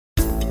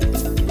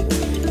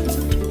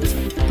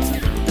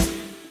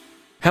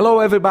Hello,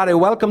 everybody.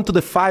 Welcome to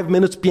the 5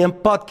 Minutes PM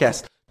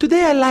podcast.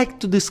 Today, I'd like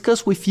to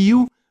discuss with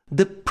you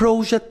the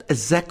Project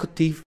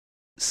Executive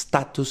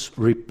Status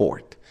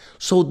Report.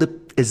 So the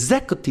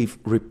Executive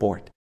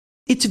Report.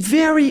 It's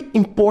very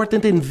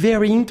important and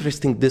very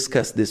interesting to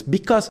discuss this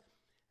because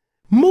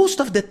most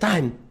of the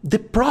time, the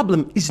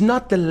problem is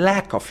not the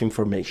lack of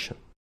information.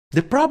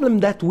 The problem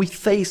that we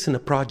face in a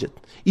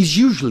project is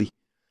usually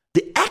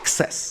the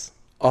excess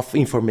of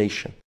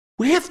information.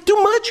 We have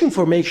too much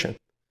information.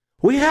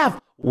 We have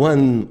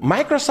one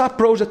Microsoft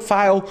project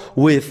file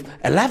with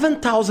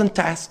 11,000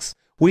 tasks.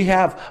 We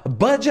have a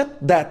budget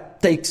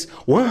that takes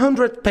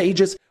 100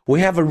 pages.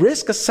 We have a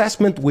risk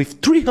assessment with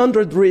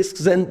 300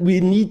 risks, and we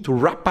need to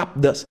wrap up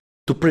this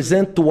to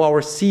present to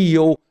our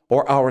CEO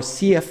or our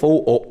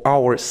CFO or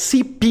our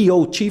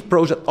CPO, Chief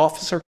Project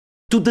Officer,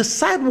 to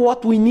decide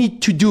what we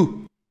need to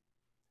do.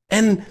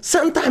 And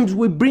sometimes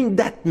we bring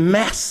that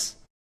mess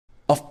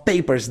of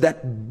papers,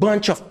 that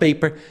bunch of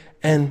paper,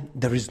 and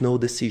there is no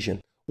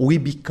decision. We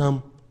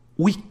become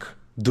weak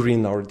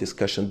during our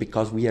discussion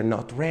because we are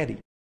not ready.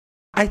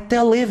 I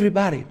tell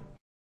everybody,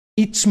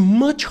 it's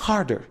much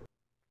harder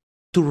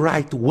to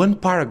write one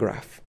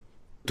paragraph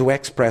to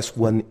express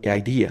one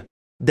idea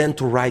than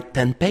to write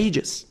 10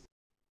 pages.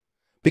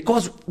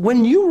 Because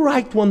when you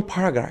write one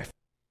paragraph,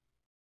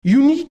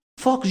 you need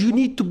to focus, you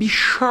need to be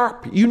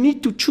sharp, you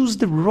need to choose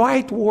the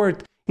right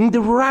word in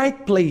the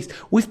right place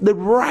with the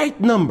right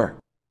number.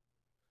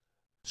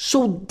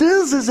 So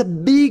this is a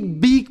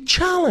big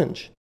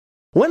challenge.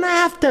 When I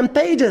have 10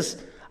 pages,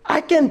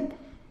 I can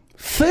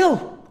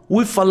fill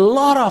with a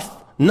lot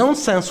of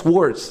nonsense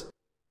words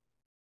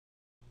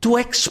to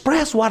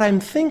express what I'm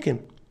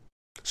thinking.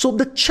 So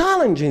the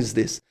challenge is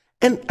this.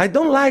 And I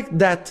don't like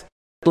that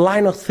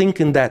line of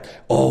thinking that,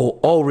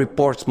 all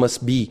reports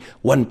must be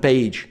 1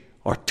 page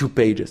or 2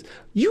 pages.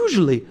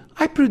 Usually,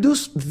 I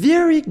produce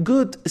very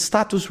good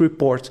status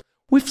reports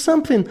with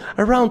something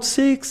around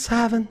 6,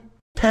 7,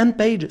 10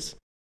 pages.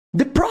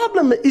 The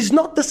problem is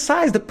not the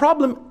size. The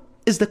problem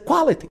is the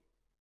quality.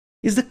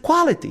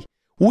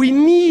 We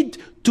need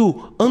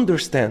to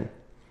understand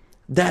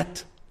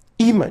that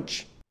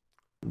image,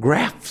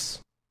 graphs,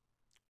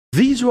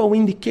 visual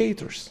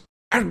indicators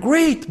are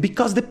great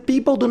because the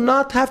people do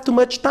not have too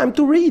much time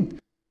to read.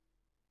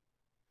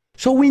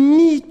 So we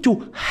need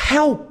to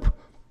help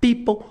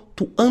people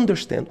to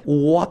understand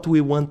what we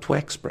want to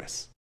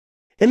express.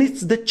 And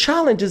it's the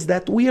challenge is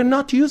that we are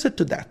not used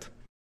to that.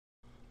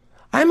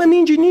 I'm an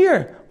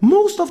engineer.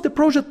 Most of the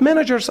project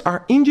managers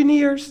are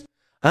engineers,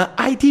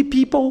 IT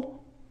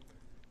people,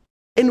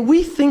 and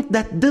we think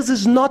that this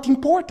is not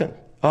important.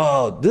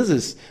 This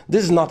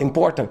is not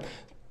important.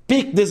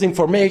 Pick this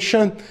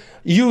information,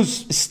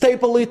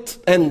 staple it,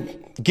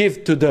 and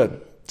give to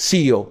the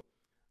CEO.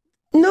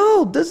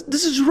 No,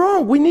 this is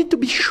wrong. We need to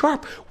be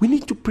sharp. We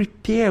need to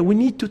prepare. We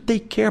need to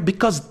take care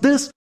because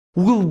this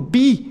will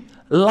be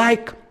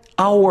like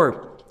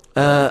our,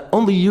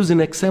 only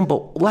using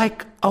example,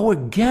 like our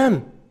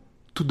gun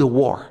to the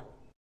war.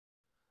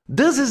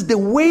 This is the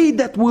way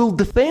that we'll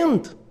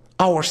defend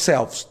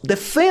ourselves,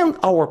 defend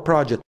our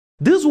project.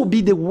 This will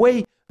be the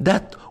way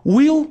that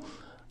we'll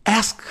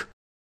ask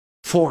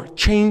for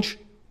change,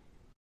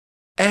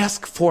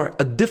 ask for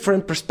a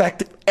different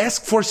perspective,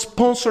 ask for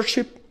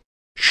sponsorship,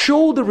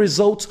 show the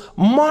results,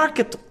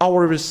 market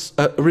our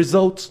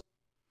results.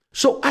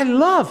 So I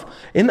love,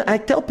 and I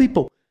tell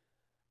people,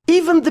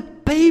 even the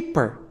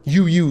paper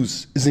you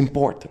use is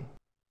important.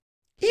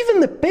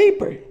 Even the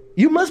paper.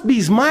 You must be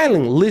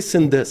smiling,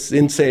 listen this,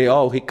 and say,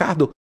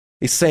 Ricardo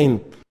is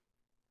saying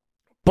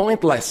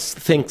pointless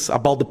things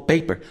about the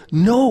paper.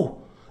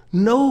 No.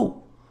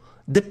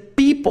 The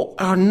people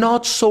are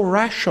not so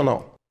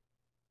rational.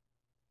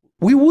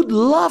 We would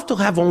love to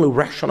have only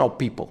rational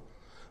people.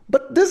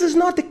 But this is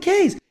not the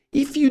case.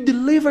 If you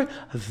deliver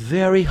a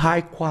very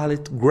high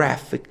quality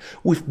graphic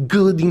with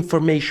good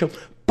information,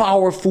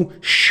 powerful,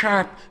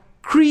 sharp,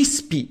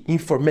 crispy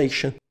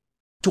information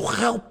to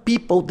help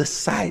people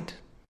decide,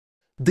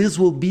 this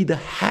will be the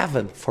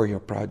heaven for your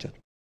project.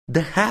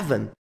 The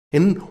heaven.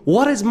 And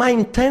what is my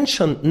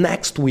intention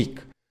next week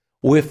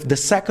with the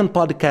second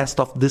podcast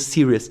of this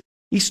series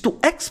is to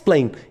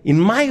explain, in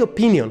my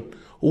opinion,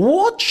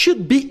 what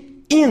should be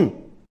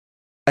in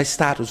a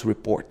status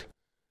report.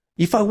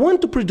 If I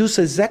want to produce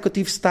an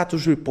executive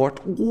status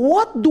report,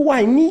 what do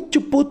I need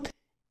to put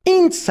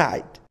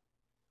inside?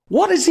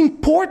 What is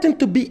important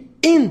to be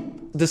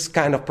in this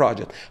kind of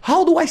project?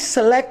 How do I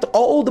select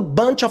all the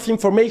bunch of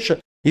information?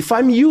 If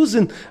I'm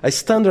using a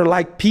standard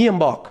like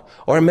PMBOK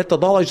or a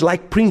methodology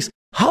like Prince,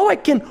 how I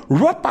can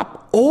wrap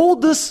up all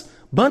this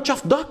bunch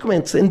of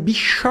documents and be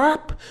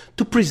sharp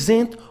to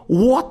present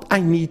what I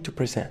need to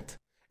present.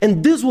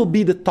 And this will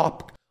be the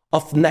topic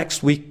of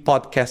next week's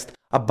podcast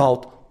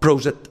about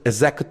Project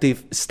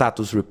Executive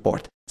Status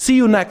Report. See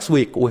you next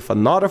week with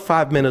another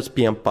 5 Minutes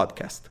PM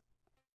podcast.